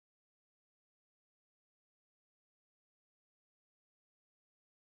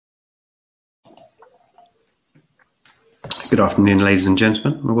Good afternoon, ladies and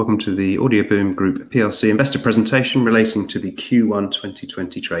gentlemen, and welcome to the AUDIOBOOM Group PLC investor presentation relating to the Q1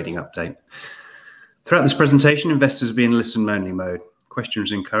 2020 trading update. Throughout this presentation, investors will be in listen-only mode.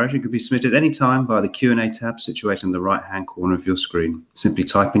 Questions encouraged and can be submitted any time via the Q&A tab situated in the right-hand corner of your screen. Simply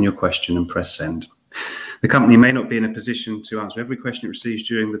type in your question and press send. The company may not be in a position to answer every question it receives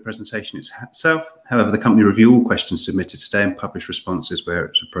during the presentation itself. However, the company review all questions submitted today and publish responses where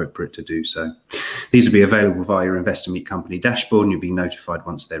it's appropriate to do so. These will be available via your Investor Meet Company dashboard, and you'll be notified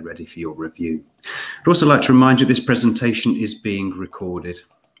once they're ready for your review. I'd also like to remind you this presentation is being recorded.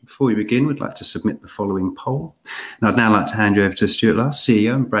 Before we begin, we'd like to submit the following poll. And I'd now like to hand you over to Stuart Last,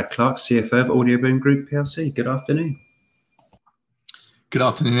 CEO, and Brad Clark, CFO of AUDIOBOOM Group PLC. Good afternoon. Good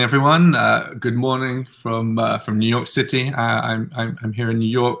afternoon, everyone. Good morning from New York City. I'm here in New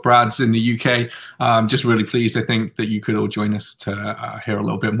York. Brad's in the UK. I'm just really pleased, I think, that you could all join us to hear a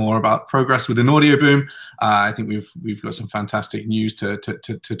little bit more about progress within AUDIOBOOM. I think we've got some fantastic news to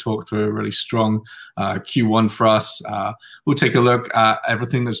talk through. A really strong Q1 for us. We'll take a look at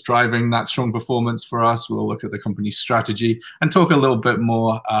everything that's driving that strong performance for us. We'll look at the company's strategy and talk a little bit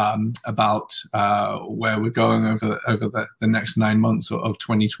more about where we're going over the next 9 months of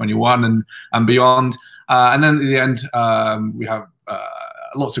 2021 and beyond. And then at the end, we have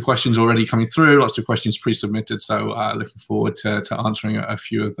lots of questions already coming through, lots of questions pre-submitted. So looking forward to answering a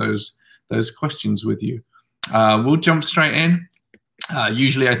few of those questions with you. We'll jump straight in.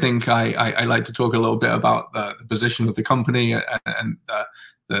 Usually, I think I like to talk a little bit about the position of the company and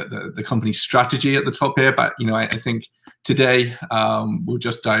the company's strategy at the top here, but I think today we'll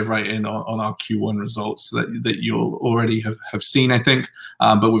just dive right in on our Q1 results that you'll already have seen, I think,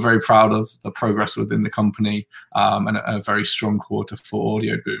 but we're very proud of the progress within the company and a very strong quarter for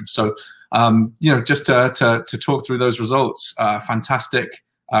AUDIOBOOM. So just to talk through those results, fantastic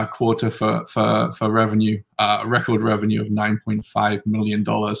quarter for revenue, record revenue of $9.5 million.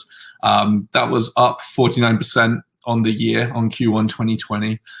 That was up 49% on the year, on Q1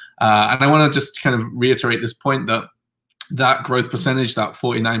 2020. And I want to just kind of reiterate this point that growth percentage, that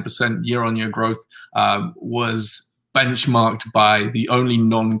 49% year-on-year growth, was benchmarked by the only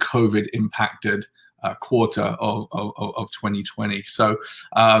non-COVID impacted quarter of 2020. So,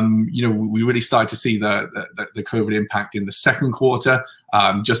 we really started to see the COVID impact in the second quarter,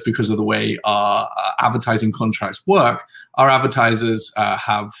 just because of the way our advertising contracts work. Our advertisers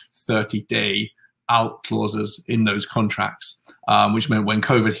have 30-day out clauses in those contracts, which meant when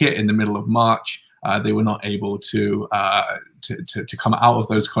COVID hit in the middle of March, they were not able to come out of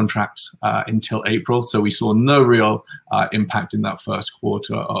those contracts until April. So we saw no real impact in that first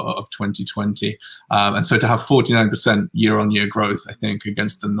quarter of 2020. And so to have 49% year-on-year growth, I think,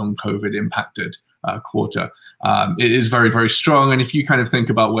 against the non-COVID impacted quarter, it is very, very strong. And if you kind of think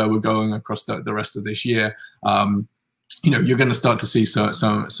about where we're going across the rest of this year, you're going to start to see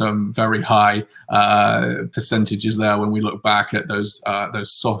some very high percentages there when we look back at those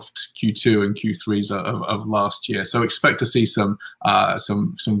soft Q2 and Q3s of last year. So expect to see some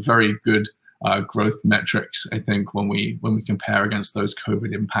very good growth metrics, I think, when we compare against those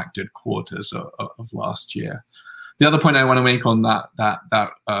COVID impacted quarters of last year. The other point I want to make on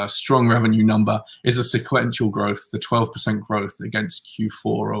that strong revenue number is the sequential growth, the 12% growth against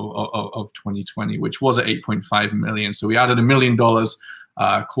Q4 of 2020, which was at $8.5 million. So we added $1 million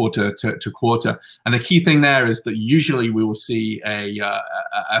quarter to quarter. And the key thing there is that usually we will see a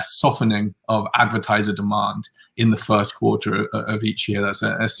softening of advertiser demand in the first quarter of each year. That's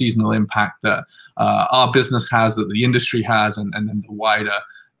a seasonal impact that our business has, that the industry has, and then the wider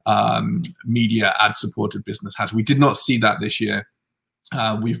media ad-supported business has. We did not see that this year.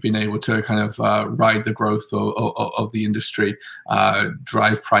 We've been able to kind of ride the growth of the industry,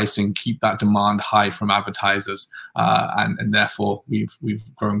 drive pricing, keep that demand high from advertisers, and therefore we've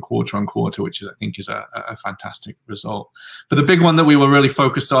grown quarter on quarter, which I think is a fantastic result. But the big one that we were really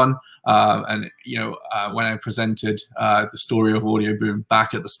focused on, when I presented the story of AUDIOBOOM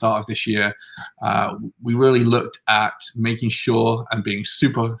back at the start of this year, we really looked at making sure and being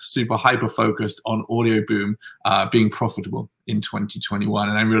super hyper focused on AUDIOBOOM being profitable in 2021.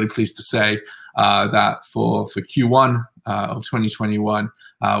 And I'm really pleased to say that for Q1 of 2021,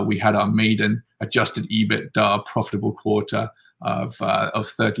 we had our maiden adjusted EBITDA profitable quarter of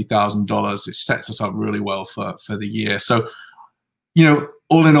 $30,000, which sets us up really well for the year. So,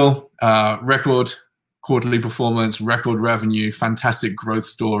 all in all, record quarterly performance, record revenue, fantastic growth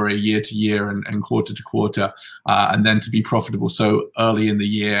story year to year and quarter to quarter, and then to be profitable so early in the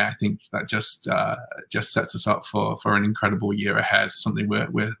year, I think that just sets us up for an incredible year ahead. Something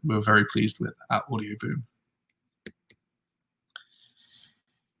we're very pleased with at AUDIOBOOM.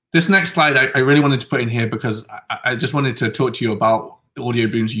 This next slide, I really wanted to put in here because I just wanted to talk to you about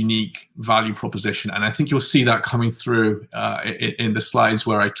AudioBoom's unique value proposition. And I think you'll see that coming through in the slides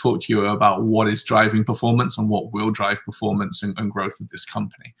where I talk to you about what is driving performance and what will drive performance and growth of this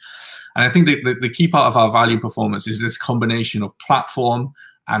company. And I think the key part of our value performance is this combination of platform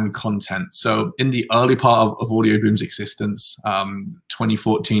and content. So in the early part of AudioBoom's existence,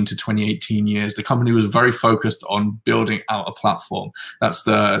 2014 to 2018 years, the company was very focused on building out a platform. That's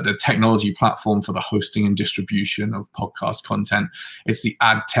the technology platform for the hosting and distribution of podcast content. It's the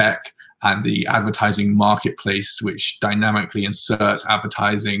ad tech and the advertising marketplace, which dynamically inserts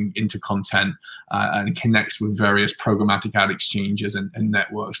advertising into content and connects with various programmatic ad exchanges and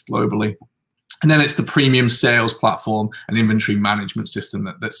networks globally. And then it's the premium sales platform and inventory management system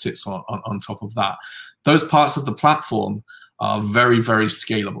that sits on top of that. Those parts of the platform are very, very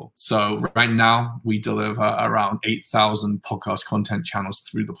scalable. So right now we deliver around 8,000 podcast content channels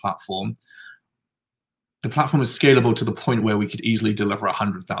through the platform. The platform is scalable to the point where we could easily deliver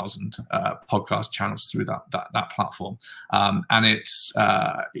 100,000 podcast channels through that platform, and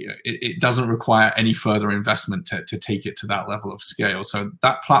it doesn't require any further investment to take it to that level of scale. So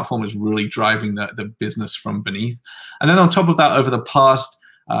that platform is really driving the business from beneath. And then on top of that, over the past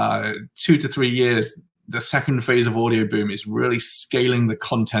 2 to 3 years, the second phase of AudioBoom is really scaling the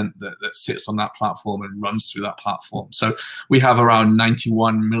content that sits on that platform and runs through that platform. So we have around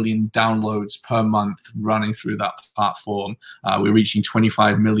 91 million downloads per month running through that platform. We're reaching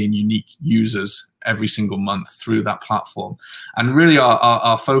 25 million unique users every single month through that platform. And really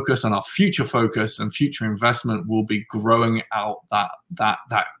our focus and our future focus and future investment will be growing out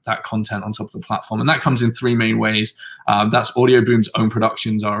that content on top of the platform. And that comes in 3 main ways. That's AudioBoom's own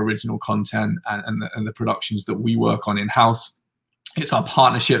productions, our original content, and the productions that we work on in-house. It's our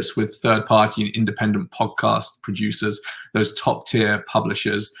partnerships with third-party and independent podcast producers, those top-tier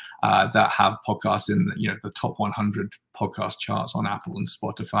publishers that have podcasts in the top 100 podcast charts on Apple and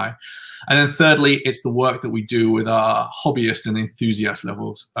Spotify. And then thirdly, it's the work that we do with our hobbyist and enthusiast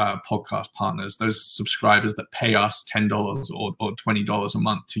levels podcast partners, those subscribers that pay us $10 or $20 a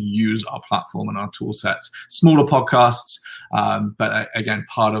month to use our platform and our tool sets. Smaller podcasts, but again,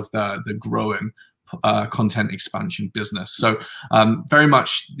 part of the growing content expansion business. So very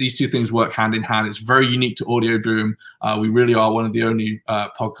much these two things work hand in hand. It's very unique to AudioBoom. We really are one of the only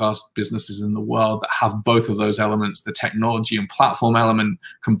podcast businesses in the world that have both of those elements, the technology and platform element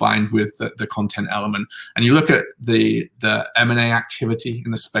combined with the content element. And you look at the M&A activity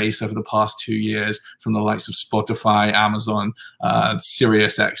in the space over the past 2 years from the likes of Spotify, Amazon,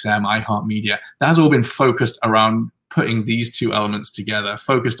 SiriusXM, iHeartMedia, that has all been focused around putting these two elements together,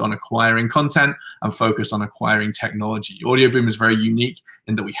 focused on acquiring content and focused on acquiring technology. AudioBoom is very unique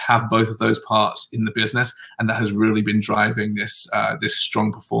in that we have both of those parts in the business, and that has really been driving this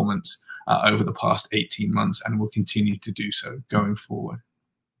strong performance over the past 18 months and will continue to do so going forward.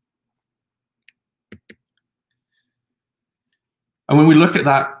 And when we look at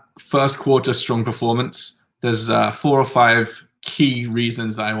that first quarter strong performance, there's 4 or 5 key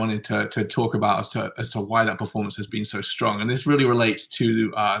reasons that I wanted to talk about as to why that performance has been so strong. And this really relates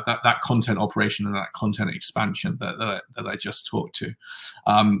to that content operation and that content expansion that I just talked to.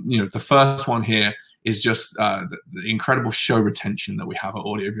 The first one here is just the incredible show retention that we have at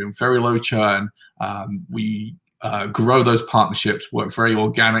AudioBoom. Very low churn. We grow those partnerships, work very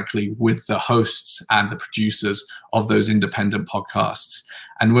organically with the hosts and the producers of those independent podcasts.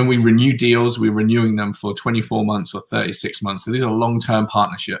 And when we renew deals, we're renewing them for 24 months or 36 months. So these are long-term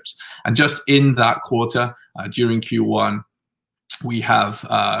partnerships. And just in that quarter, during Q1,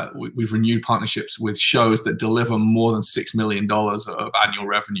 we've renewed partnerships with shows that deliver more than $6 million of annual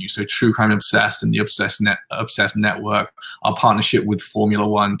revenue. So True Crime Obsessed and the Obsessed Network, our partnership with Formula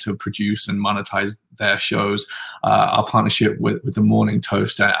One to produce and monetize their shows, our partnership with the Morning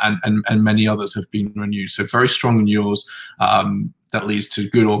Toast, and many others have been renewed. So very strong renewals that leads to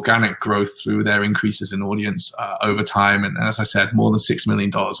good organic growth through their increases in audience over time. And as I said, more than $6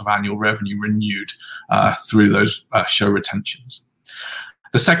 million of annual revenue renewed through those show retentions.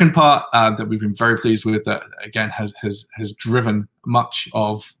 The second part that we've been very pleased with, that again has driven much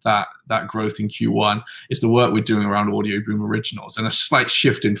of that growth in Q1, is the work we're doing around AudioBoom Originals, and a slight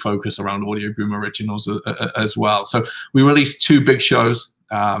shift in focus around AudioBoom Originals as well. So we released 2 big shows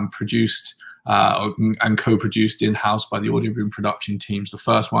produced and co-produced in-house by the AudioBoom production teams. The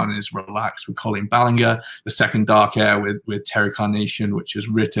first one is Relax with Colin Ballinger. The second, Dark Air with Terry Carnation, which is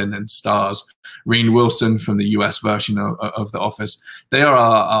written and stars Rainn Wilson from the US version of The Office. They are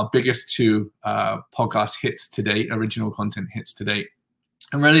our biggest 2 podcast hits to date, original content hits to date.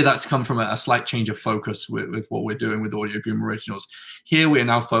 And really that's come from a slight change of focus with what we're doing with AudioBoom Originals. Here we are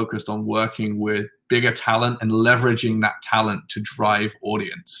now focused on working with bigger talent and leveraging that talent to drive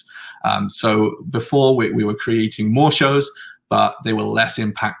audience. So before we were creating more shows, but they were less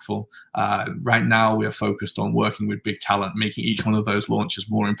impactful. Right now we are focused on working with big talent, making each one of those launches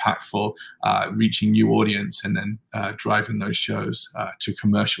more impactful, reaching new audience, and then driving those shows to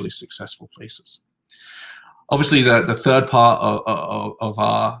commercially successful places. Obviously, the third part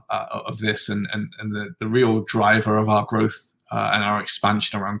of this and the real driver of our growth and our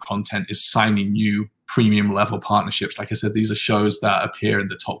expansion around content is signing new premium level partnerships. Like I said, these are shows that appear in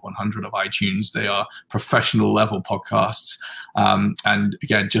the top 100 of iTunes. They are professional level podcasts. And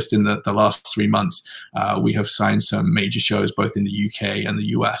again, just in the last 3 months, we have signed some major shows both in the UK and the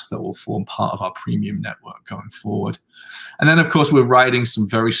US that will form part of our premium network going forward. And then, of course, we're riding some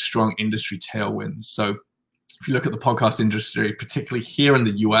very strong industry tailwinds. So if you look at the podcast industry, particularly here in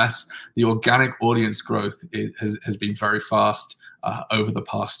the US, the organic audience growth has been very fast over the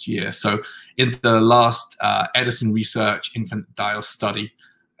past year. So in the last Edison Research infantile study,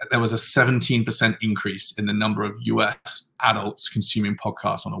 there was a 17% increase in the number of US adults consuming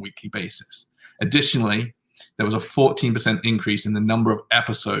podcasts on a weekly basis. Additionally, there was a 14% increase in the number of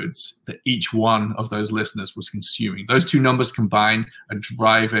episodes that each one of those listeners was consuming. Those two numbers combined are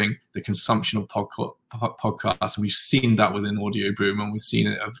driving the consumption of podcasts, and we've seen that within AudioBoom, and we've seen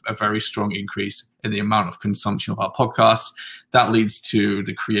a very strong increase in the amount of consumption of our podcasts. That leads to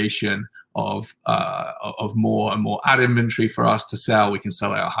the creation of more and more ad inventory for us to sell. We can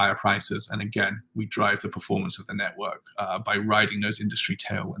sell it at higher prices, and again, we drive the performance of the network by riding those industry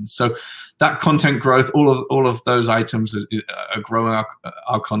tailwinds. So that content growth, all of those items are growing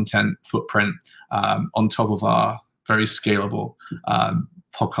our content footprint on top of our very scalable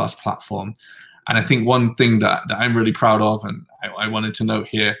podcast platform. And I think one thing that I'm really proud of, and I wanted to note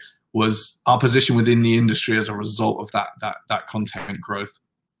here, was our position within the industry as a result of that content growth.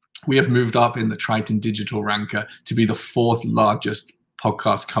 We have moved up in the Triton Digital Ranker to be the 4th largest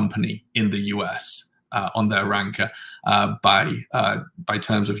podcast company in the US on their ranker by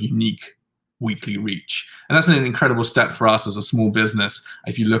terms of unique weekly reach. And that's an incredible step for us as a small business.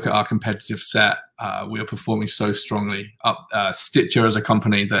 If you look at our competitive set, we are performing so strongly. Stitcher is a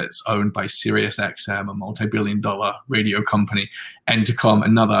company that's owned by SiriusXM, a multi-billion-dollar radio company. Entercom,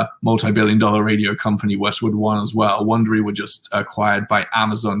 another multi-billion-dollar radio company. Westwood One as well. Wondery were just acquired by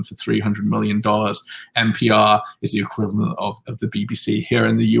Amazon for $300 million. NPR is the equivalent of the BBC here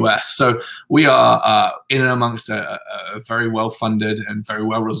in the US. So we are in and amongst a very well-funded and very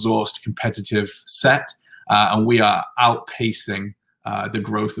well-resourced competitive set, and we are outpacing the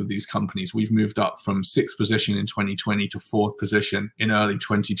growth of these companies. We've moved up from 6th position in 2020 to 4th position in early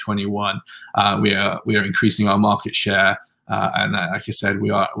 2021. We are increasing our market share, and like I said, we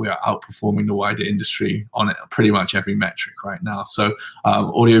are outperforming the wider industry on it, pretty much every metric right now. So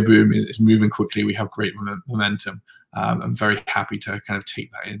AudioBoom is moving quickly. We have great momentum. I'm very happy to kind of take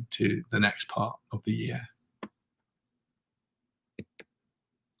that into the next part of the year.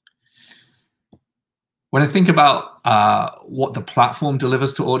 When I think about what the platform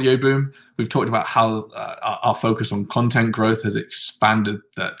delivers to AudioBoom, we've talked about how our focus on content growth has expanded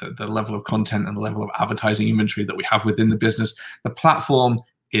the level of content and the level of advertising inventory that we have within the business. The platform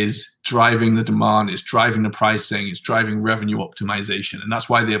is driving the demand, is driving the pricing, is driving revenue optimization. And that's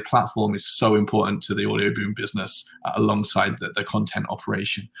why the platform is so important to the AudioBoom business alongside the content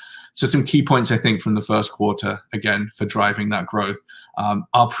operation. So some key points, I think, from the first quarter, again, for driving that growth.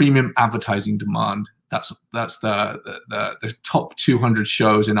 Our premium advertising demand, that's the top 200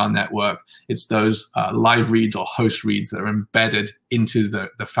 shows in our network. It's those live reads or host reads that are embedded into the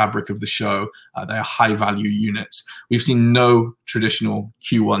fabric of the show. They are high value units. We've seen no traditional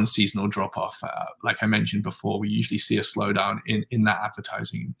Q1 seasonal drop off. Like I mentioned before, we usually see a slowdown in that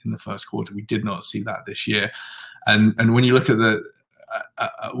advertising in the first quarter. We did not see that this year. And when you look at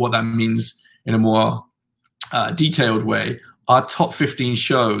what that means in a more detailed way, our top 15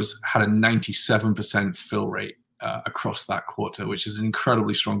 shows had a 97% fill rate across that quarter, which is an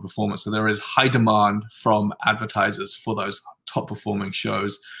incredibly strong performance. So there is high demand from advertisers for those top performing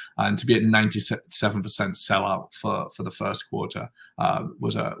shows, and to be at 97% sellout for the first quarter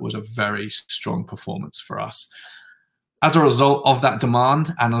was a very strong performance for us. As a result of that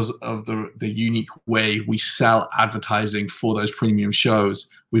demand and as of the unique way we sell advertising for those premium shows,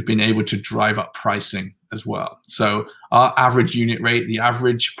 we've been able to drive up pricing as well. So our average unit rate, the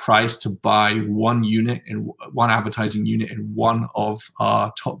average price to buy one advertising unit in one of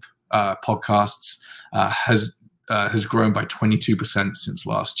our top podcasts has has grown by 22% since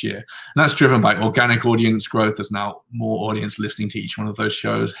last year. And that's driven by organic audience growth. There's now more audience listening to each one of those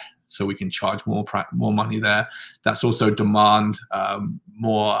shows, so we can charge more money there. That's also demand,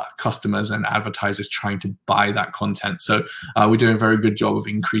 more customers and advertisers trying to buy that content. So we're doing a very good job of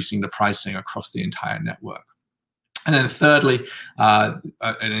increasing the pricing across the entire network. And then thirdly, an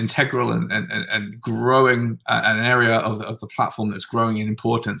integral and growing an area of the platform that's growing in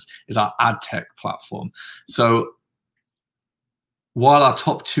importance is our ad tech platform. So while our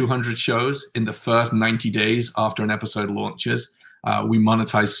top 200 shows in the first 90 days after an episode launches, we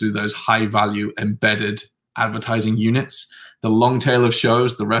monetize through those high value embedded advertising units. The long tail of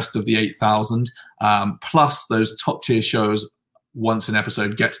shows, the rest of the 8,000, plus those top tier shows, once an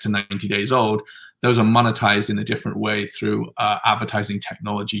episode gets to 90 days old, those are monetized in a different way through advertising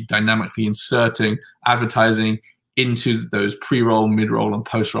technology, dynamically inserting advertising into those pre-roll, mid-roll, and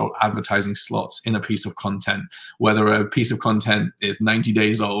post-roll advertising slots in a piece of content. Whether a piece of content is 90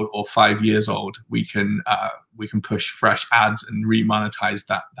 days old or 5 years old, we can push fresh ads and remonetize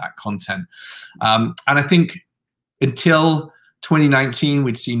that content. And I think until 2019,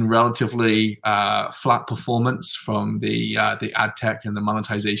 we'd seen relatively flat performance from the ad tech and the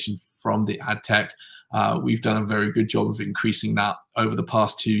monetization from the ad tech. We've done a very good job of increasing that over the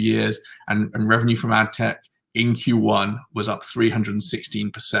past 2 years, and revenue from ad tech in Q1 was up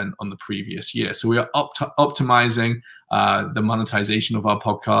 316% on the previous year. So we are optimizing the monetization of our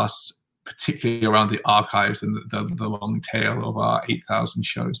podcasts, particularly around the archives and the long tail of our 8,000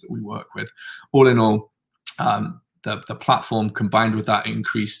 shows that we work with. All in all, the platform, combined with that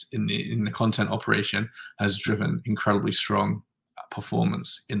increase in the content operation, has driven incredibly strong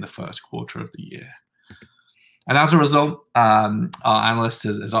performance in the first quarter of the year. And as a result, our analyst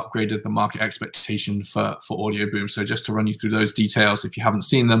has upgraded the market expectation for AudioBoom. So just to run you through those details, if you haven't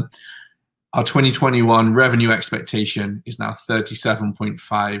seen them, our 2021 revenue expectation is now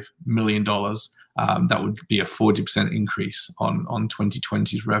 $37.5 million. That would be a 40% increase on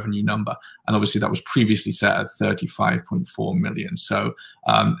 2020's revenue number. And obviously that was previously set at 35.4 million. So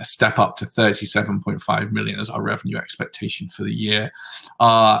a step up to 37.5 million as our revenue expectation for the year.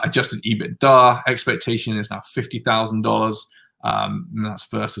 Our adjusted EBITDA expectation is now $50,000. And that's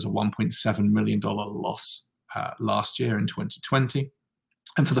versus a $1.7 million loss last year in 2020.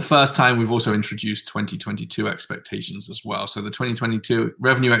 And for the first time, we've also introduced 2022 expectations as well. So the 2022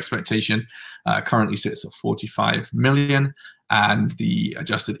 revenue expectation currently sits at 45 million, and the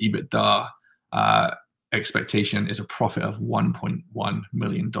adjusted EBITDA expectation is a profit of $1.1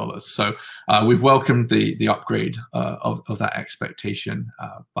 million. So we've welcomed the upgrade of that expectation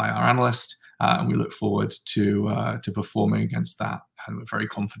by our analyst, and we look forward to performing against that. And we're very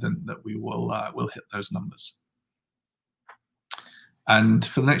confident that we will hit those numbers. And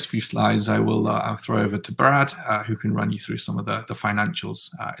for the next few slides, I'll throw over to Brad, who can run you through some of the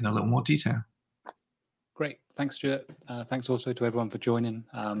financials in a little more detail. Great, thanks, Stuart. Thanks also to everyone for joining.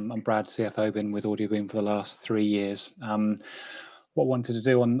 I'm Brad, CFO, been with AudioBoom for the last 3 years. What I wanted to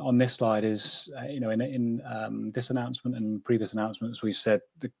do on this slide is, in this announcement and previous announcements, we've said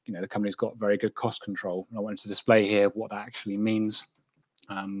the company's got very good cost control, and I wanted to display here what that actually means.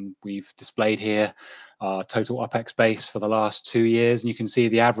 We've displayed here our total OPEX base for the last 2 years, and you can see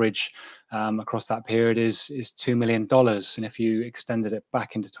the average across that period is $2 million. And if you extended it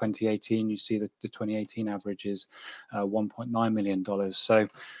back into 2018, you see that the 2018 average is $1.9 million. So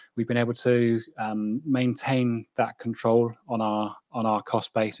we've been able to maintain that control on our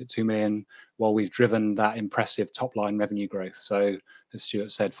cost base at 2 million while we've driven that impressive top line revenue growth. So as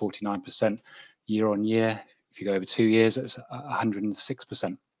Stuart said, 49% year on year. If you go over 2 years, it's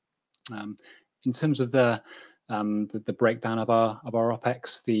 106%. In terms of the breakdown of our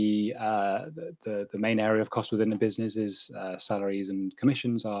OPEX, the main area of cost within the business is salaries and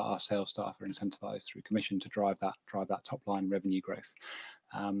commissions. Our sales staff are incentivized through commission to drive that top line revenue growth.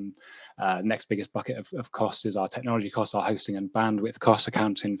 Next biggest bucket of costs is our technology costs, our hosting and bandwidth costs,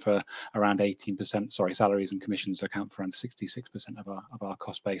 accounting for around 18%. Sorry, salaries and commissions account for around 66% of our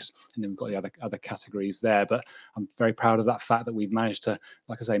cost base, and then we've got the other categories there. But I'm very proud of that fact that we've managed to,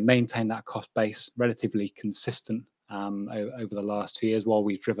 like I say, maintain that cost base relatively consistent over the last 2 years, while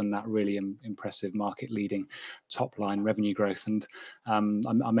we've driven that really impressive market-leading top-line revenue growth. And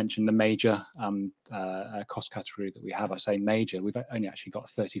I mentioned the major cost category that we have. I say major, we've only actually got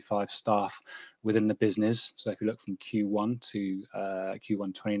 35 staff within the business. So if you look from Q1 to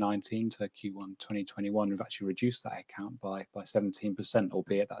Q1 2019 to Q1 2021, we've actually reduced that account by 17%,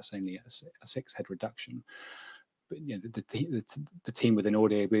 albeit that's only a 6-head reduction. the team within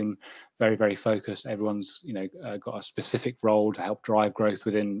AudioBoom, very focused. Everyone's got a specific role to help drive growth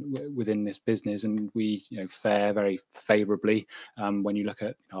within this business, and we fare very favourably when you look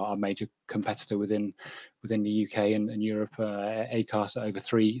at our major competitor within the UK and Europe, Acast, at over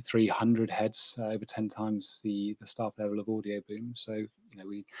 300 heads, over 10 times the staff level of AudioBoom. So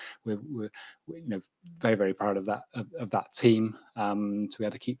we're very proud of that team to be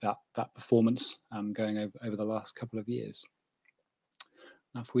able to keep that performance going over the last couple of years.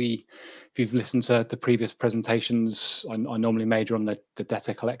 Now, if you've listened to the previous presentations, I normally major on the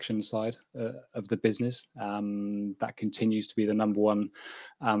debtor collection side of the business. That continues to be the number one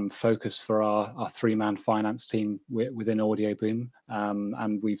focus for our three-man finance team within AudioBoom,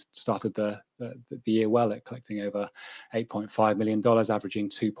 and we've started the year well at collecting over $8.5 million, averaging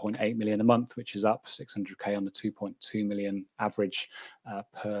 2.8 million a month, which is up 600k on the 2.2 million average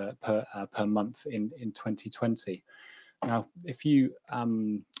per month in 2020. Now, if you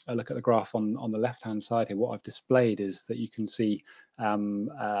look at the graph on the left-hand side here, what I've displayed is that you can see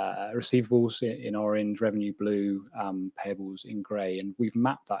receivables in orange, revenue blue, payables in grey, and we've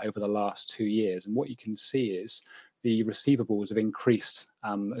mapped that over the last 2 years. And what you can see is the receivables have increased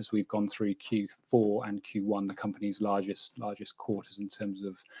as we've gone through Q4 and Q1, the company's largest quarters in terms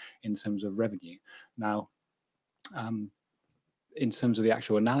of revenue. Now, in terms of the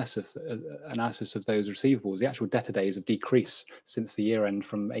actual analysis of those receivables, the actual debtor days have decreased since the year end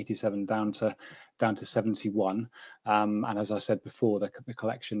from 87 down to 71. And as I said before, the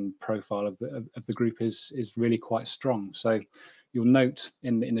collection profile of the group is really quite strong. So you'll note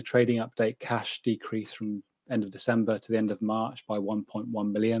in the trading update, cash decreased from end of December to the end of March by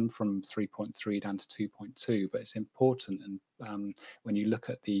 1.1 million, from 3.3 down to 2.2. But it's important, and when you look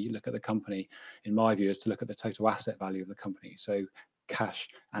at the company, in my view, is to look at the total asset value of the company, so cash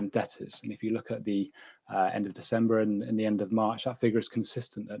and debtors. And if you look at the end of December and the end of March, that figure is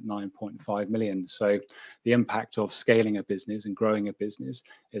consistent at 9.5 million. So the impact of scaling a business and growing a business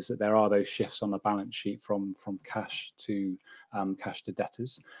is that there are those shifts on the balance sheet from cash to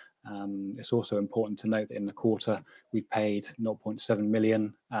debtors. It's also important to note that in the quarter we paid 0.7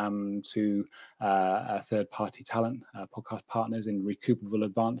 million to third-party talent, podcast partners, in recoupable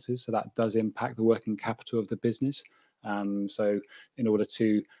advances. So that does impact the working capital of the business. So in order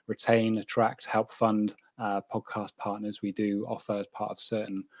to retain, attract, help fund podcast partners, we do offer, as part of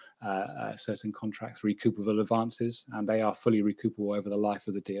certain contracts, recoupable advances, and they are fully recoupable over the life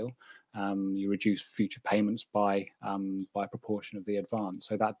of the deal. You reduce future payments by proportion of the advance,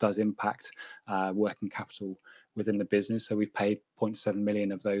 so that does impact working capital within the business. So we've paid 0.7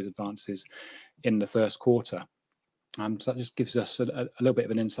 million of those advances in the first quarter. So that just gives us a little bit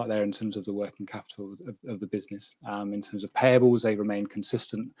of an insight there in terms of the working capital of the business. In terms of payables, they remain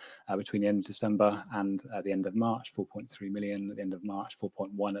consistent between the end of December and the end of March. 4.3 million at the end of March,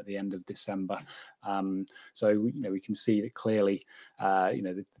 4.1 at the end of December. So we can see that clearly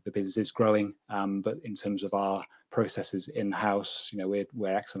the business is growing, but in terms of our processes in-house,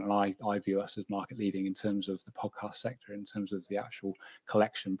 we're excellent. I view us as market leading in terms of the podcast sector, in terms of the actual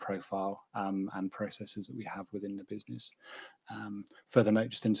collection profile and processes that we have within the business. Further note,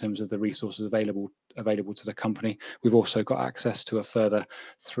 just in terms of the resources available to the company, we've also got access to a further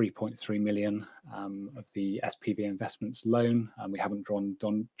 3.3 million of the SPV Investments loan, and we haven't drawn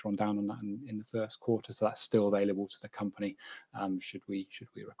down on that in the first quarter, so that's still available to the company should we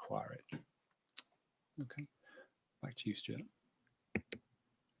require it. Okay. Back to you, Stuart.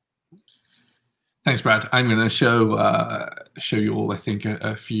 Thanks, Brad. I'm going to show you all, I think,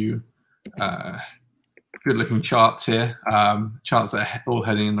 a few good-looking charts here. Charts that are all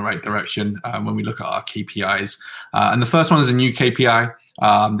heading in the right direction when we look at our KPIs. And the first one is a new KPI.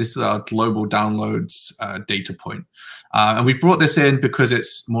 This is our global downloads data point. And we brought this in because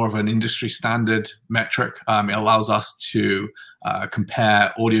it's more of an industry standard metric. It allows us to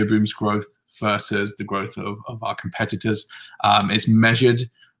compare AudioBoom's growth versus the growth of our competitors. It's measured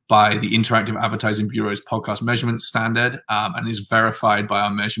by the Interactive Advertising Bureau's podcast measurement standard and is verified by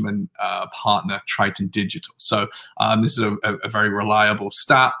our measurement partner, Triton Digital. So this is a very reliable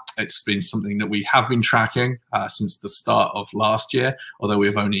stat. It's been something that we have been tracking since the start of last year, although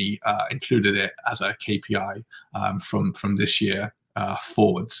we've only included it as a KPI from this year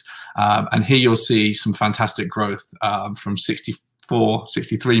forwards. And here you'll see some fantastic growth from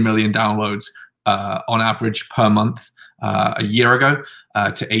 63 million downloads on average per month a year ago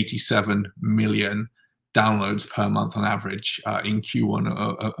to 87 million downloads per month on average in Q1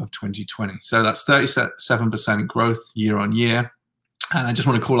 of 2020. So that's 37% growth year on year. And I just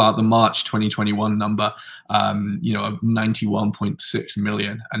want to call out the March 2021 number, you know, of 91.6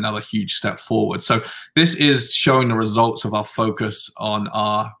 million, another huge step forward. So this is showing the results of our focus on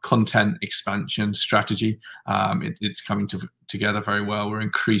our content expansion strategy. It's coming together very well. We're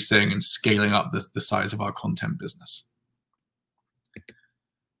increasing and scaling up the size of our content business.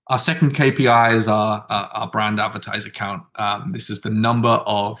 Our second KPI is our brand advertiser count. This is the number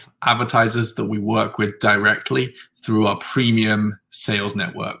of advertisers that we work with directly through our premium sales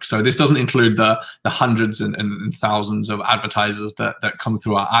network. So this doesn't include the hundreds and thousands of advertisers that come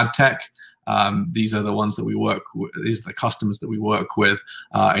through our ad tech. These are the ones that we work with. These are the customers that we work with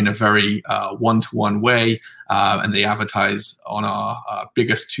in a very one-to-one way, and they advertise on our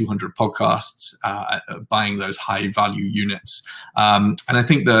biggest 200 podcasts, buying those high-value units. And I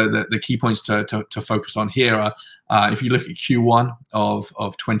think the key points to focus on here are, if you look at Q1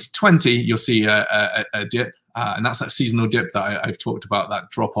 of 2020, you'll see a dip. And that's that seasonal dip that I've talked about, that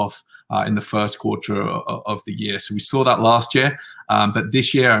drop off in the first quarter of the year. So we saw that last year, but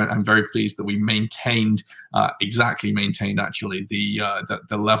this year I'm very pleased that we maintained, actually, the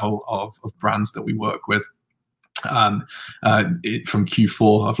level of brands that we work with from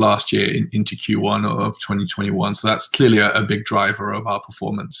Q4 of last year into Q1 of 2021. So that's clearly a big driver of our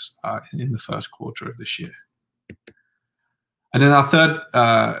performance in the first quarter of this year. And then our third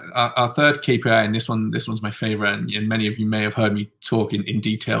KPI, and this one's my favorite, and many of you may have heard me talk in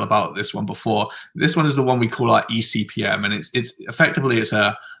detail about this one before. This one is the one we call our eCPM, and it's effectively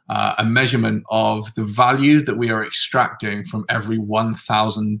a measurement of the value that we are extracting from every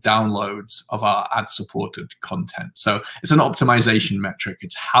 1,000 downloads of our ad-supported content. So it's an optimization metric.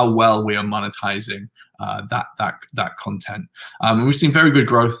 It's how well we are monetizing that content. And we've seen very good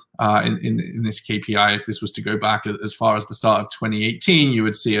growth in this KPI. If this was to go back as far as the start of 2018, you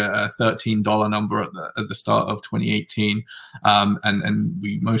would see a $13 number at the start of 2018, and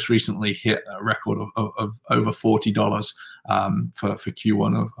we most recently hit a record of over $40 for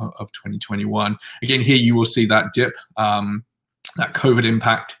Q1 of 2021. Again, here you will see that dip, that COVID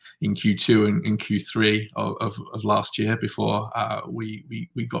impact in Q2 and in Q3 of last year before we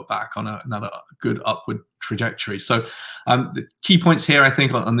got back on another good upward trajectory. So the key points here, I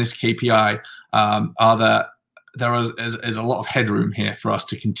think, on this KPI are that there is a lot of headroom here for us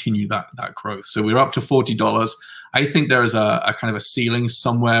to continue that growth. So we're up to $40. I think there is a kind of a ceiling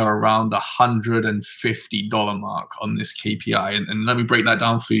somewhere around the $150 mark on this KPI. And let me break that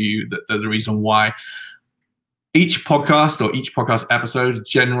down for you, the reason why. Each podcast or each podcast episode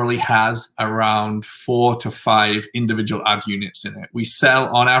generally has around 4 to 5 individual ad units in it. We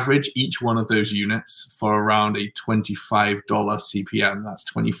sell, on average, each one of those units for around a $25 CPM. That's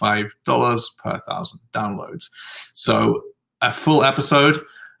 $25 per 1,000 downloads. So a full episode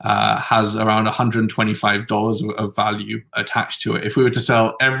has around $125 of value attached to it. If we were to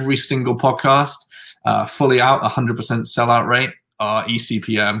sell every single podcast fully out, 100% sellout rate, our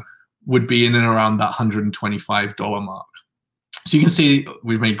eCPM would be in and around that $125 mark. So you can see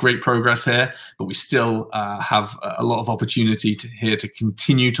we've made great progress here, but we still have a lot of opportunity here to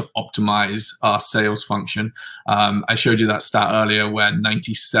continue to optimize our sales function. I showed you that stat earlier where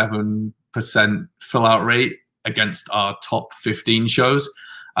 97% fill out rate against our top 15 shows.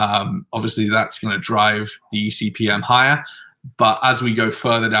 Obviously, that's going to drive the eCPM higher. But as we go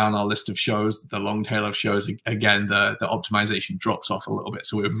further down our list of shows, the long tail of shows, again, the optimization drops off a little bit.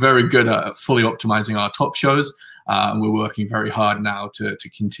 So we're very good at fully optimizing our top shows. And we're working very hard now to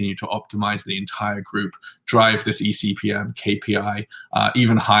continue to optimize the entire group, drive this eCPM KPI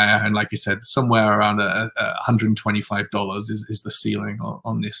even higher. And like I said, somewhere around $125 is the ceiling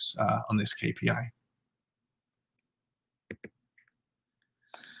on this KPI.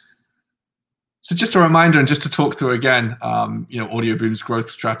 So just a reminder, and just to talk through again, AudioBoom's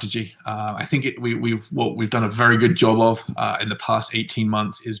growth strategy. I think what we've done a very good job of in the past 18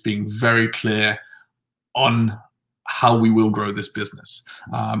 months is being very clear on how we will grow this business,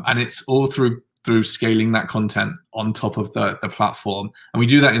 and it's all through scaling that content on top of the platform. And we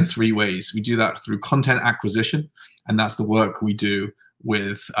do that in 3 ways. We do that through content acquisition, and that's the work we do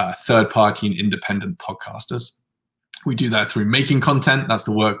with third-party and independent podcasters. We do that through making content. That's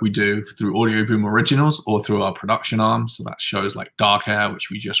the work we do through AudioBoom Originals or through our production arm. So that's shows like Dark Air,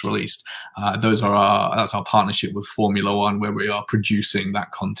 which we just released. That's our partnership with Formula One, where we are producing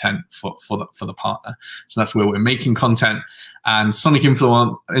that content for the partner. So that's where we're making content. And Sonic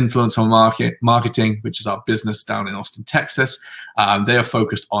Influencer Marketing, which is our business down in Austin, Texas, they are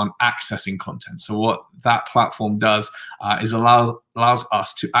focused on accessing content. So what that platform does is allows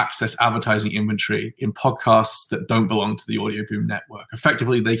us to access advertising inventory in podcasts that don't belong to the AudioBoom network.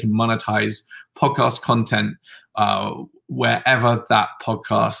 Effectively, they can monetize podcast content wherever that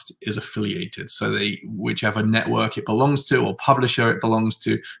podcast is affiliated. So whichever network it belongs to or publisher it belongs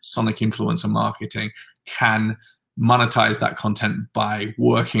to, Sonic Influencer Marketing can monetize that content by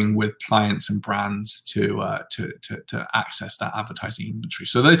working with clients and brands to access that advertising inventory.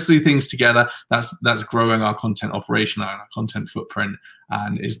 So those three things together, that's growing our content operation and our content footprint,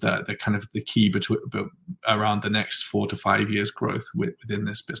 and is the kind of the key around the next 4 to 5 years growth within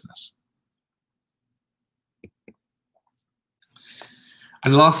this business.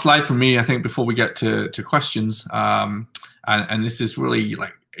 And the last slide from me, I think, before we get to questions, and this is really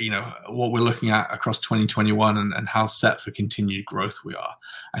like, what we're looking at across 2021 and how set for continued growth we are.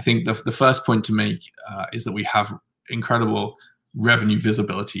 I think the first point to make is that we have incredible revenue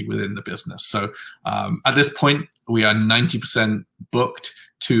visibility within the business. So at this point, we are 90% booked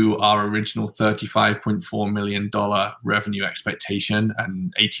to our original $35.4 million revenue expectation,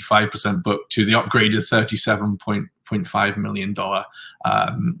 and 85% booked to the upgraded $37.5 million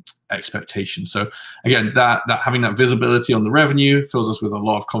expectation. So again, that having that visibility on the revenue fills us with a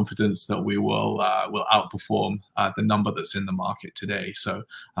lot of confidence that we will outperform the number that's in the market today. So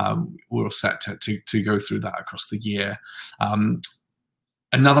we're set to go through that across the year.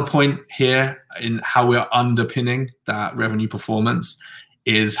 Another point here in how we are underpinning that revenue performance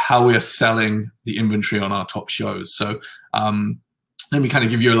is how we are selling the inventory on our top shows. So let me kind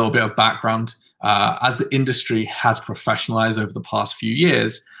of give you a little bit of background. As the industry has professionalized over the past few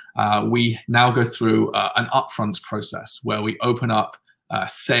years, we now go through an upfront process where we open up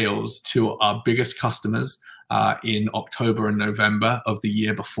sales to our biggest customers in October and November of the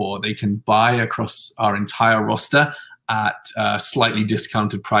year before. They can buy across our entire roster at slightly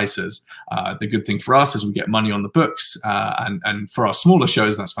discounted prices. The good thing for us is we get money on the books, and for our smaller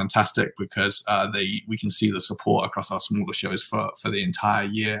shows, that's fantastic because we can see the support across our smaller shows for the entire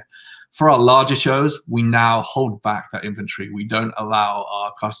year. For our larger shows, we now hold back that inventory. We don't allow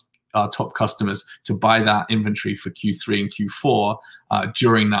our top customers to buy that inventory for Q3 and Q4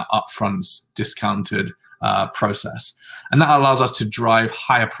 during that upfront discounted process. And that allows us to drive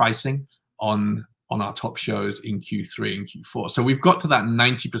higher pricing on our top shows in Q3 and Q4. So we've got to that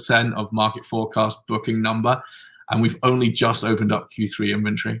 90% of market forecast booking number, and we've only just opened up Q3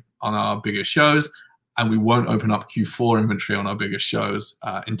 inventory on our biggest shows, and we won't open up Q4 inventory on our biggest shows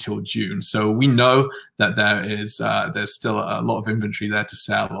until June. So we know that there's still a lot of inventory there to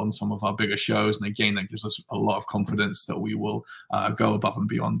sell on some of our bigger shows, and again, that gives us a lot of confidence that we will go above and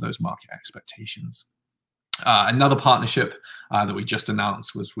beyond those market expectations. Another partnership that we just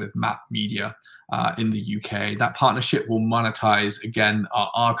announced was with Map Media in the UK. That partnership will monetize, again, our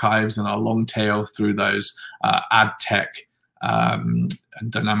archives and our long tail through those ad tech and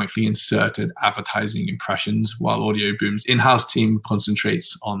dynamically inserted advertising impressions, while AudioBoom's in-house team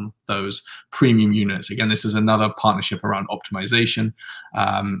concentrates on those premium units. Again, this is another partnership around optimization,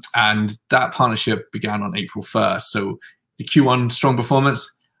 and that partnership began on April 1st. So the Q1 strong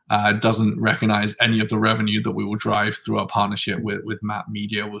performance doesn't recognize any of the revenue that we will drive through our partnership with Map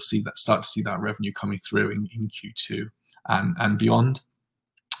Media. We'll start to see that revenue coming through in Q2 and beyond.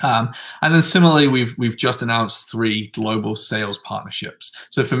 And then similarly, we've just announced 3 global sales partnerships.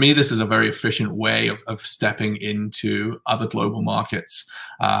 So for me, this is a very efficient way of stepping into other global markets.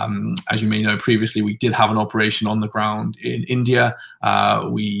 As you may know, previously we did have an operation on the ground in India.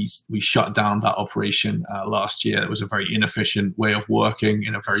 We shut down that operation last year. It was a very inefficient way of working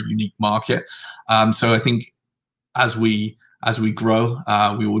in a very unique market. So I think as we grow,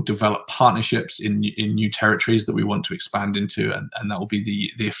 we will develop partnerships in new territories that we want to expand into, and that will be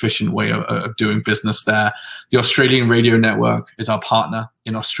the efficient way of doing business there. The Australian Radio Network is our partner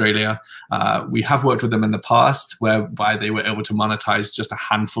in Australia. We have worked with them in the past, whereby they were able to monetize just a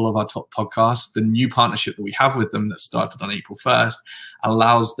handful of our top podcasts. The new partnership that we have with them that started on April 1st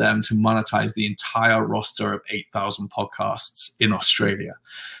allows them to monetize the entire roster of 8,000 podcasts in Australia.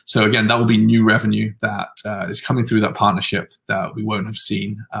 So again, that will be new revenue that is coming through that partnership that we won't have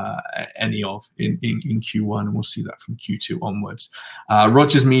seen any of in Q1, and we'll see that from Q2 onwards.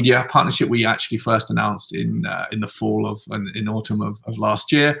 Rogers Media partnership we actually first announced in the fall in autumn of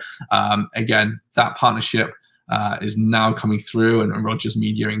last year. Again, that partnership is now coming through, and Rogers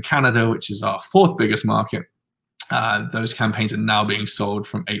Media in Canada, which is our 4th biggest market, those campaigns are now being sold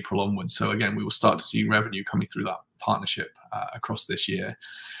from April onwards. So again, we will start to see revenue coming through that partnership across this year.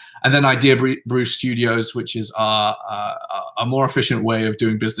 And then AUDIOBOOM Studios, which is a more efficient way of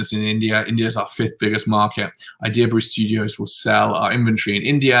doing business in India. India is our 5th biggest market. AUDIOBOOM Studios will sell our inventory in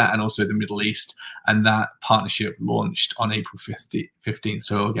India and also the Middle East. And that partnership launched on April 15th.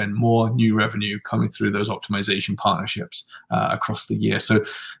 So again, more new revenue coming through those optimization partnerships across the year. So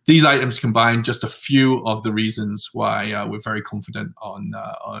these items combine just a few of the reasons why we're very confident on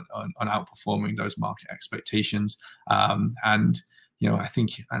outperforming those market expectations. And I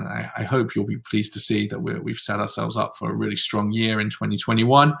think, and I hope you'll be pleased to see that we've set ourselves up for a really strong year in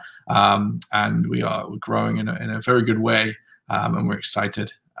 2021, and we're growing in a very good way, and we're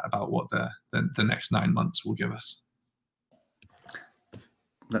excited about what the next 9 months will give us.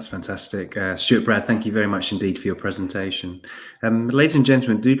 That's fantastic. Stuart, Brad, thank you very much indeed for your presentation. Ladies and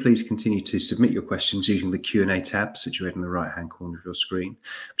gentlemen, do please continue to submit your questions using the Q&A tab situated in the right-hand corner of your screen.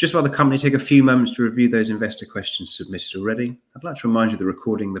 Just while the company take a few moments to review those investor questions submitted already, I'd like to remind you that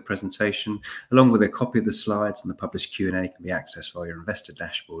recording of the presentation, along with a copy of the slides and the published Q&A, can be accessed via your investor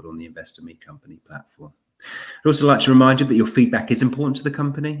dashboard on the Investor Meet Company platform. I'd also like to remind you that your feedback is important to the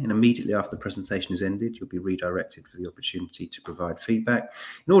company, and immediately after the presentation is ended, you'll be redirected for the opportunity to provide feedback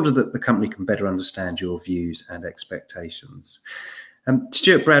in order that the company can better understand your views and expectations.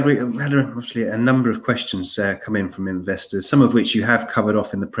 Stuart, Brad, we had obviously a number of questions come in from investors, some of which you have covered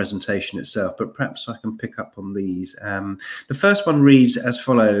off in the presentation itself, but perhaps I can pick up on these. The first one reads as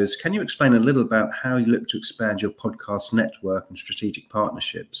follows: can you explain a little about how you look to expand your podcast network and strategic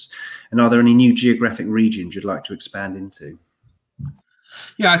partnerships? And are there any new geographic regions you'd like to expand into?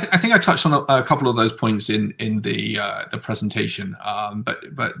 Yeah, I think I touched on a couple of those points in the presentation, but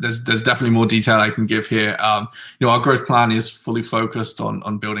there's definitely more detail I can give here. Our growth plan is fully focused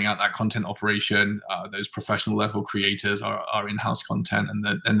on building out that content operation, those professional level creators, our in-house content,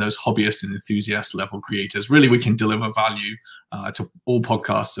 and those hobbyist and enthusiast level creators. Really, we can deliver value to all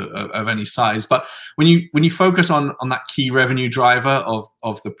podcasts of any size. But when you focus on that key revenue driver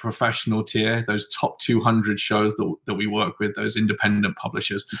of the professional tier, those top 200 shows that we work with, those independent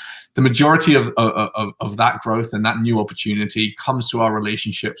publishers, the majority of that growth and that new opportunity comes to our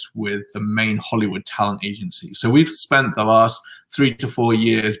relationships with the main Hollywood talent agencies. So we've spent the last 3 to 4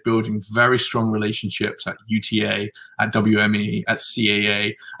 years building very strong relationships at UTA, at WME, at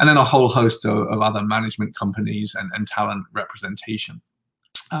CAA, and then a whole host of other management companies and talent representation.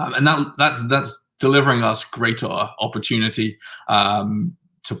 And that's delivering us greater opportunity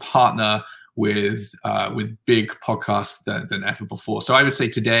to partner with big podcasts than ever before. So I would say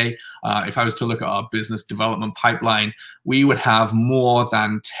today, if I was to look at our business development pipeline, we would have more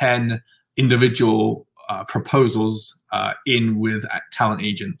than 10 individual proposals in with talent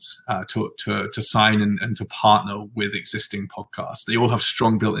agents to sign and to partner with existing podcasts. They all have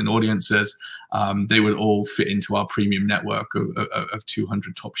strong built-in audiences. They would all fit into our premium network of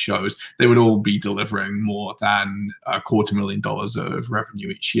 200 top shows. They would all be delivering more than $250,000 of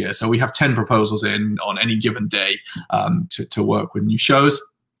revenue each year. So we have 10 proposals in on any given day to work with new shows.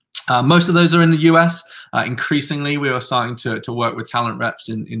 Most of those are in the US. Increasingly, we are starting to work with talent reps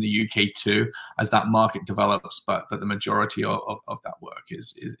in the UK too, as that market develops. But the majority of that work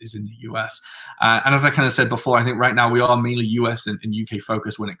is in the US. And as I kind of said before, I think right now we are mainly US and UK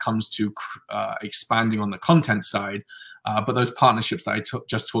focused when it comes to expanding on the content side. But those partnerships that I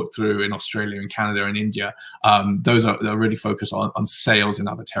just talked through in Australia and Canada and India, those are really focused on sales in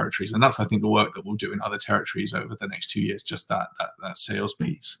other territories. And that's, I think, the work that we'll do in other territories over the next 2 years, just that sales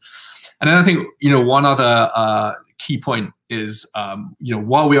piece. And then I think, one other key point is,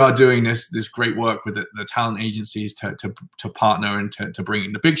 while we are doing this great work with the talent agencies to partner and to bring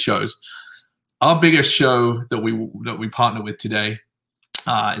in the big shows, our biggest show that we partner with today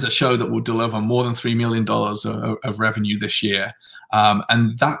is a show that will deliver more than $3 million of revenue this year.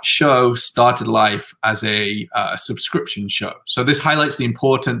 And that show started life as a subscription show. So this highlights the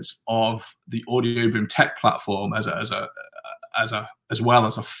importance of the AUDIOBOOM tech platform as well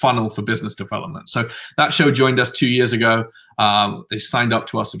as a funnel for business development. So that show joined us 2 years ago. They signed up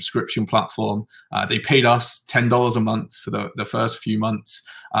to our subscription platform. They paid us $10 a month for the first few months.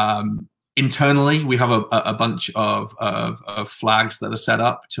 Internally, we have a bunch of flags that are set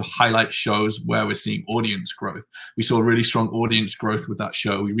up to highlight shows where we're seeing audience growth. We saw really strong audience growth with that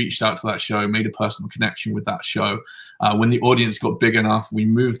show. We reached out to that show, made a personal connection with that show. When the audience got big enough, we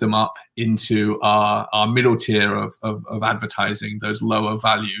moved them up into our middle tier of advertising, those lower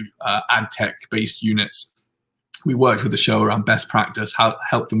value ad tech based units. We worked with the show around best practice,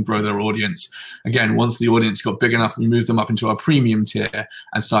 helped them grow their audience. Again, once the audience got big enough, we moved them up into our premium tier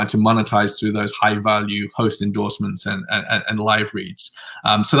and started to monetize through those high value host endorsements and live reads.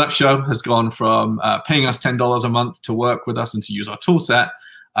 So that show has gone from paying us $10 a month to work with us and to use our tool set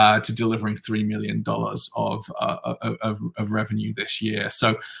to delivering $3 million of revenue this year.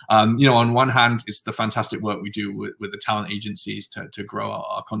 So, on one hand, it's the fantastic work we do with the talent agencies to grow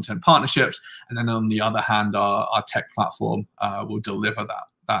our content partnerships. And then on the other hand, our tech platform will deliver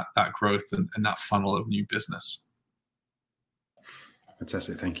that growth and that funnel of new business.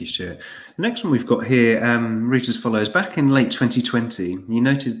 Fantastic, thank you, Stuart. The next one we've got here reads as follows. Back in late 2020, you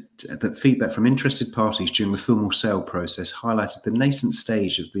noted that feedback from interested parties during the film or sale process highlighted the nascent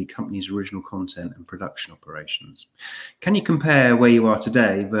stage of the company's original content and production operations. Can you compare where you are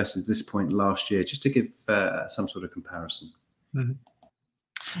today versus this point last year, just to give some sort of comparison? Mm-hmm.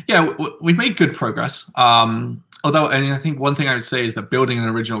 Yeah, we've made good progress. Although, and I think one thing I would say is that building an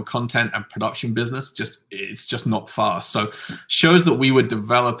original content and production business, it's just not fast. So shows that we were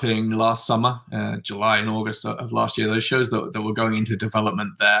developing last summer, July and August of last year, those shows that were going into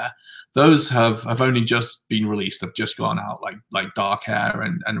development there, those have only just been released. They've just gone out, like Dark Air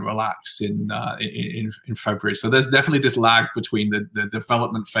and Relax in February. So there's definitely this lag between the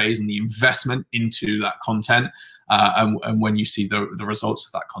development phase and the investment into that content and when you see the results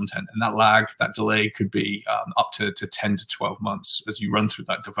of that content. And that lag, that delay could be up to 10 to 12 months as you run through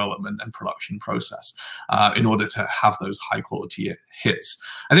that development and production process in order to have those high quality hits.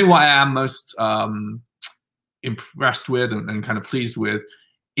 I think what I am most impressed with and kind of pleased with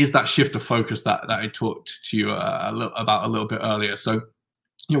is that shift of focus that I talked to you about a little bit earlier. So,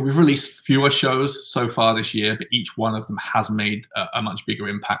 we've released fewer shows so far this year, but each one of them has made a much bigger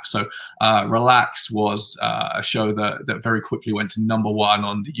impact. So Relax was a show that very quickly went to #1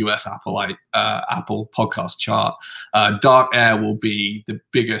 on the US Apple podcast chart. Dark Air will be the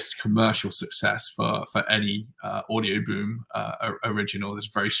biggest commercial success for any AudioBoom original. There's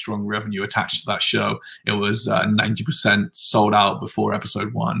very strong revenue attached to that show. It was 90% sold out before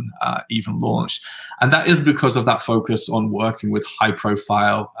episode 1 even launched. And that is because of that focus on working with high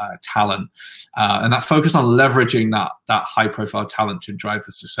profile talent and that focus on leveraging that high profile talent to drive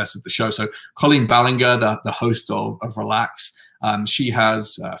the success of the show. So Colleen Ballinger, the host of Relax, she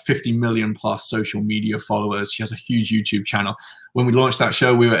has 50 million plus social media followers. She has a huge YouTube channel. When we launched that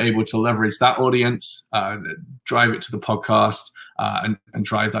show, we were able to leverage that audience, drive it to the podcast, and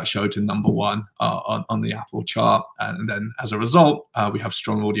drive that show to #1 on the Apple chart. And then as a result, we have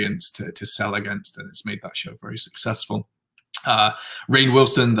strong audience to sell against, and it's made that show very successful. Rainn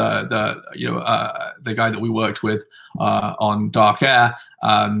Wilson, the guy that we worked with on Dark Air,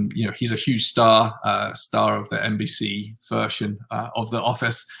 he's a huge star of the NBC version of The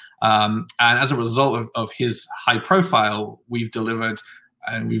Office, and as a result of his high profile, we've delivered,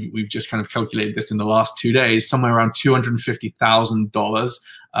 and we've just kind of calculated this in the last 2 days, somewhere around $250,000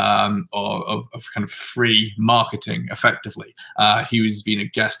 of kind of free marketing effectively. He's been a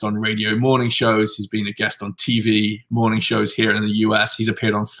guest on radio morning shows. He's been a guest on TV morning shows here in the US. He's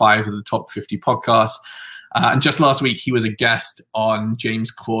appeared on 5 of the top 50 podcasts. And just last week, he was a guest on James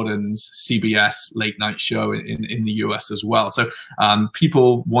Corden's CBS late night show in the US as well. So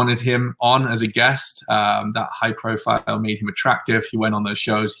people wanted him on as a guest. That high profile made him attractive. He went on those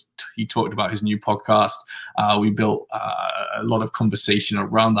shows. He talked about his new podcast. We built a lot of conversation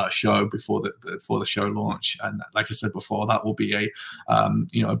around that show before the show launch. And like I said before, that will be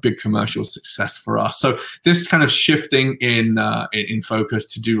a big commercial success for us. So this kind of shifting in focus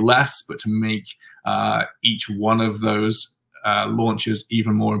to do less, but to make each one of those launches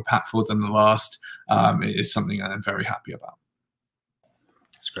even more impactful than the last is something I'm very happy about.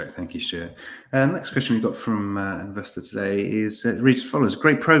 That's great. Thank you, Stuart. Next question we've got from an investor today is reads as follows.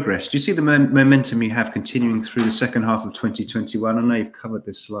 Great progress. Do you see the momentum you have continuing through the second half of 2021? I know you've covered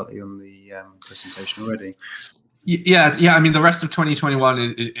this slightly on the presentation already. Yeah. I mean, the rest of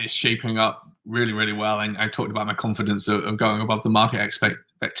 2021 is shaping up really, really well. And I talked about my confidence of going above the market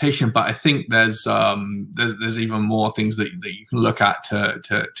expectation, but I think there's even more things that you can look at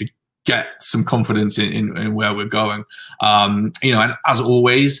to get some confidence in where we're going. And as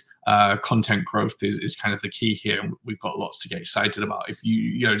always, content growth is kind of the key here, and we've got lots to get excited about. If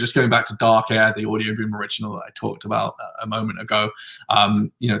just going back to Dark Air, the AudioBoom original that I talked about a moment ago,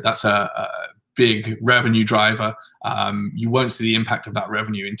 that's a big revenue driver. You won't see the impact of that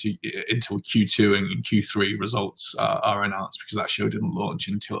revenue until Q2 and Q3 results are announced, because that show didn't launch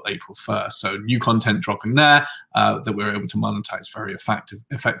until April 1st. So new content dropping there that we're able to monetize very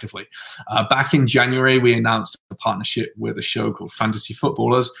effectively. Back in January, we announced a partnership with a show called Fantasy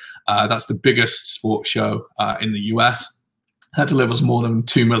Footballers. That's the biggest sports show in the US. That delivers more than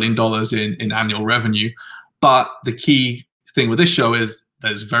 $2 million in annual revenue. But the key thing with this show is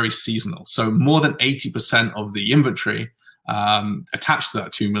that it's very seasonal. So more than 80% of the inventory attached to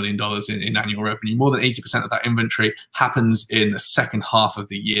that $2 million in annual revenue. More than 80% of that inventory happens in the second half of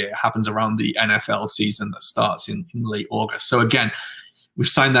the year. It happens around the NFL season that starts in late August. So again, we've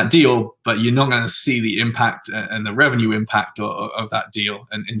signed that deal, but you're not going to see the impact and the revenue impact of that deal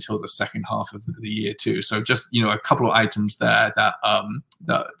until the second half of the year too. So just, a couple of items there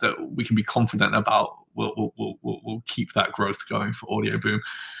that we can be confident about will keep that growth going for AudioBoom.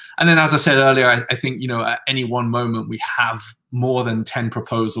 And then, as I said earlier, I think, at any one moment we have more than 10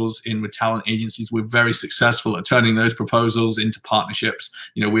 proposals in with talent agencies. We're very successful at turning those proposals into partnerships.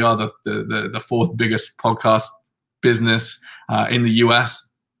 We are the fourth biggest podcast business in the US.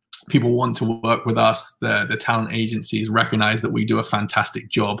 People want to work with us. The talent agencies recognize that we do a fantastic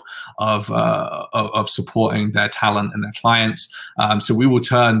job of supporting their talent and their clients. So we will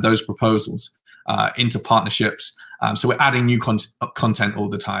turn those proposals into partnerships. So we're adding new content all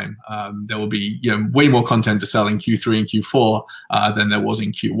the time. There will be way more content to sell in Q3 and Q4 than there was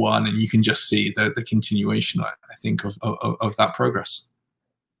in Q1, and you can just see the continuation, I think, of that progress.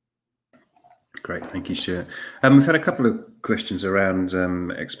 Great, thank you, Stuart. We've had a couple of questions around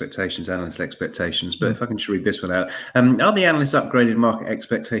expectations, analyst expectations, but if I can just read this one out. Are the analysts' upgraded market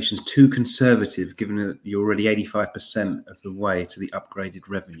expectations too conservative, given that you're already 85% of the way to the upgraded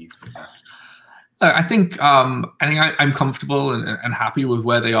revenue figure? I think I'm comfortable and happy with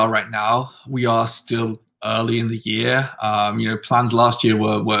where they are right now. We are still early in the year. Plans last year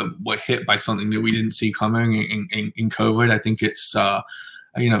were hit by something that we didn't see coming in COVID. I think it's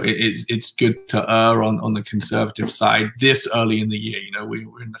it's good to err on the conservative side this early in the year.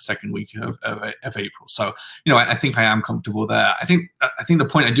 We're in the second week of April, so I think I am comfortable there. I think the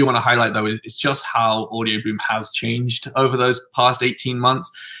point I do want to highlight though is just how AudioBoom has changed over those past 18 months.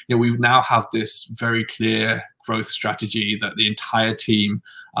 We now have this very clear growth strategy that the entire team,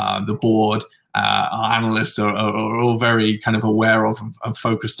 the board, our analysts are all very kind of aware of and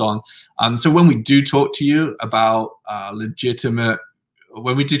focused on. So when we do talk to you about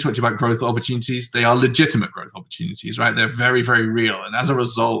when we do talk to you about growth opportunities, they are legitimate growth opportunities, right? They're very, very real. And as a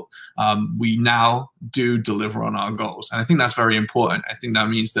result, we now do deliver on our goals. And I think that's very important. I think that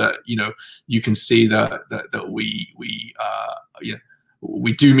means that, you can see that we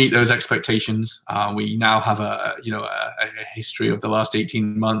do meet those expectations. We now have a history of the last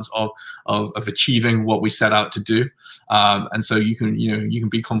 18 months of achieving what we set out to do. And so you can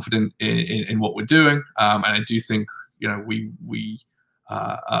be confident in what we're doing. And I do think, we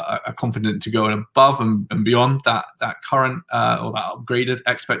are confident to go above and beyond that current or that upgraded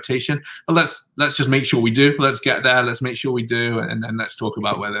expectation. But let's just make sure we do. Let's get there. Let's make sure we do, and then let's talk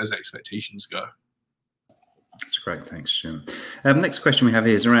about where those expectations go. That's great. Thanks, Jim. Next question we have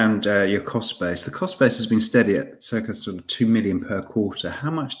here is around your cost base. The cost base has been steady at circa sort of 2 million per quarter. How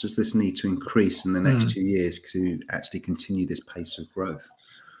much does this need to increase in the next 2 years to actually continue this pace of growth?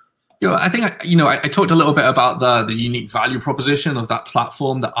 I think I talked a little bit about the unique value proposition of that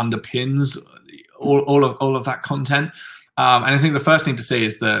platform that underpins all of that content. And I think the first thing to say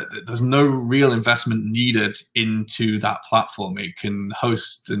is that there's no real investment needed into that platform. It can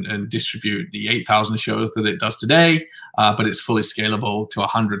host and distribute the 8,000 shows that it does today, but it's fully scalable to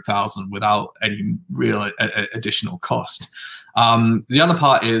 100,000 without any real additional cost. The other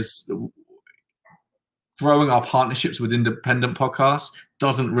part is growing our partnerships with independent podcasts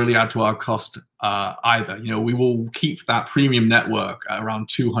doesn't really add to our cost either. We will keep that premium network at around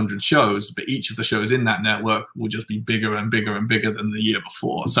 200 shows, but each of the shows in that network will just be bigger and bigger and bigger than the year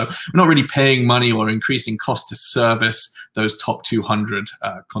before. So we're not really paying money or increasing cost to service those top 200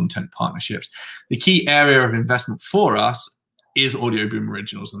 content partnerships. The key area of investment for us is AudioBoom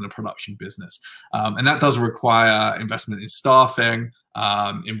Originals and the production business. And that does require investment in staffing,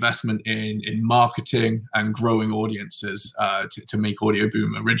 investment in marketing and growing audiences to make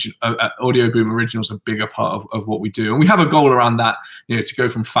AudioBoom Originals a bigger part of what we do. And we have a goal around that, to go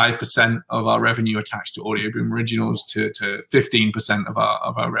from 5% of our revenue attached to AudioBoom Originals to 15% of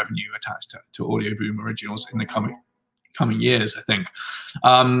our revenue attached to AudioBoom Originals in the coming years, I think.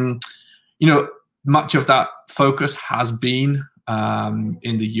 Much of that focus has been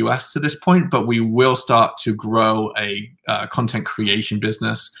in the US to this point, but we will start to grow a content creation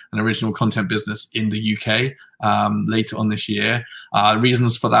business, an original content business in the UK later on this year.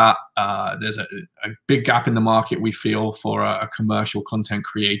 Reasons for that, there's a big gap in the market, we feel, for a commercial content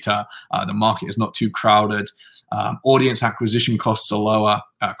creator. The market is not too crowded. Audience acquisition costs are lower.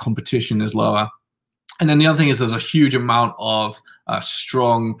 Competition is lower. And then the other thing is there's a huge amount of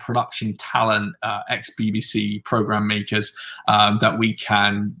strong production talent, ex-BBC program makers that we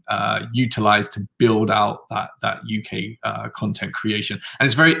can utilize to build out that UK content creation. And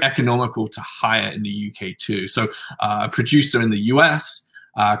it's very economical to hire in the UK too. So a producer in the US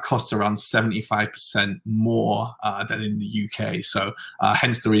costs around 75% more than in the UK. So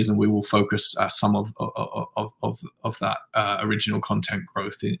hence the reason we will focus some of that original content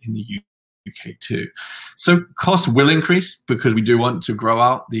growth in the UK too. So costs will increase because we do want to grow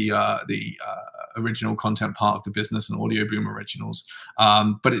out the original content part of the business and AudioBoom Originals.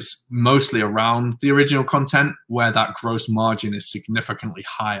 But it's mostly around the original content where that gross margin is significantly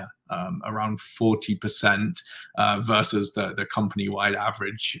higher, around 40% versus the company-wide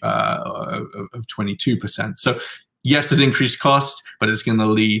average of 22%. So yes, there's increased cost, but it's going to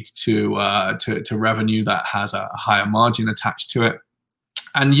lead to revenue that has a higher margin attached to it.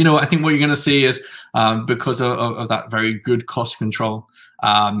 And, you know, I think what you're going to see is because of that very good cost control,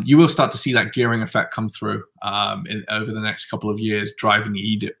 you will start to see that gearing effect come through over the next couple of years, driving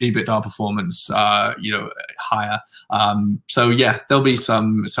the EBITDA performance, you know, higher. So, yeah, there'll be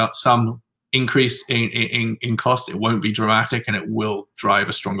some increase in cost. It won't be dramatic, and it will drive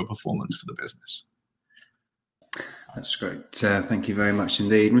a stronger performance for the business. That's great. Thank you very much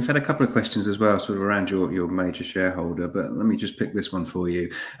indeed. And we've had a couple of questions as well, sort of around your major shareholder, but let me just pick this one for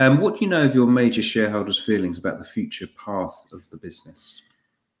you. What do you know of your major shareholder's feelings about the future path of the business?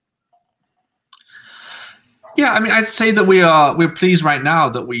 Yeah, I mean, I'd say that we're pleased right now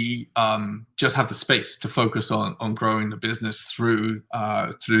that we just have the space to focus on growing the business through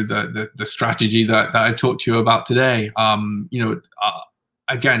the strategy that I talked to you about today. You know,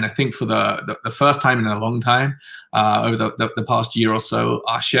 again, I think for the first time in a long time, over the past year or so,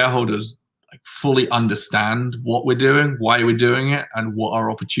 our shareholders like fully understand what we're doing, why we're doing it, and what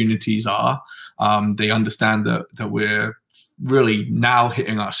our opportunities are. They understand that we're really now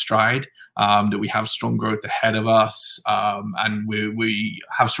hitting our stride, that we have strong growth ahead of us, and we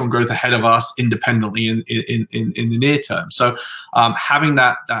have strong growth ahead of us independently in the near term. So having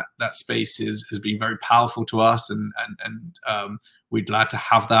that space has been very powerful to us, and we're glad to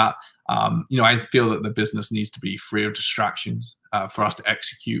have that. You know, I feel that the business needs to be free of distractions for us to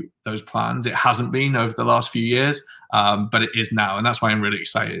execute those plans. It hasn't been over the last few years, but it is now. And that's why I'm really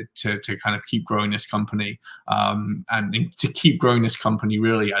excited to kind of keep growing this company, and to keep growing this company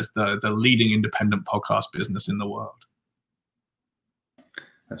really as the leading independent podcast business in the world.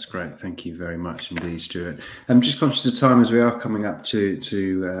 That's great. Thank you very much indeed, Stuart. I'm just conscious of time as we are coming up to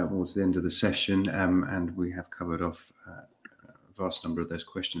towards the end of the session, and we have covered off a vast number of those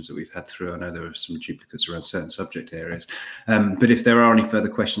questions that we've had through. I know there are some duplicates around certain subject areas, but if there are any further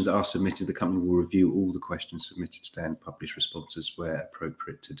questions that are submitted, the company will review all the questions submitted today and publish responses where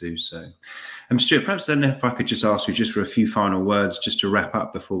appropriate to do so. Stuart, perhaps then if I could just ask you just for a few final words just to wrap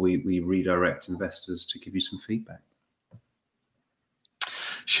up before we redirect investors to give you some feedback.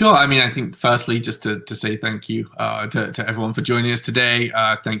 Sure. I mean, I think firstly, just to say thank you to everyone for joining us today.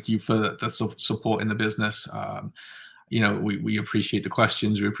 Thank you for the support in the business. You know, we appreciate the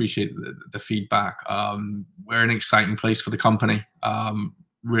questions. We appreciate the feedback. We're in an exciting place for the company.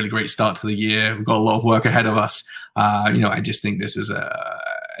 Really great start to the year. We've got a lot of work ahead of us. You know, I just think this is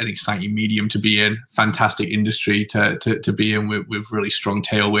an exciting medium to be in, fantastic industry to be in with really strong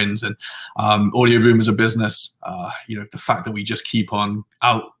tailwinds. And AudioBoom as a business, you know, the fact that we just keep on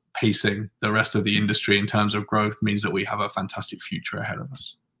outpacing the rest of the industry in terms of growth means that we have a fantastic future ahead of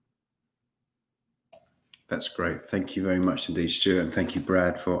us. That's great. Thank you very much indeed, Stuart, and thank you,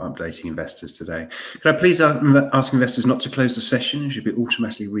 Brad, for updating investors today. Could I please ask investors not to close the session? You should be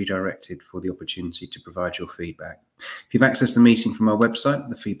automatically redirected for the opportunity to provide your feedback. If you've accessed the meeting from our website,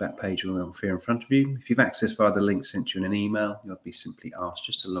 the feedback page will appear in front of you. If you've accessed via the link sent you in an email, you'll be simply asked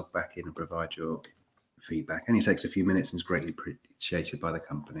just to log back in and provide your feedback. It only takes a few minutes and is greatly appreciated by the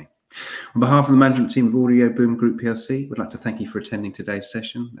company. On behalf of the management team of AudioBoom Group PLC, we'd like to thank you for attending today's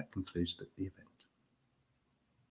session. That concludes the event.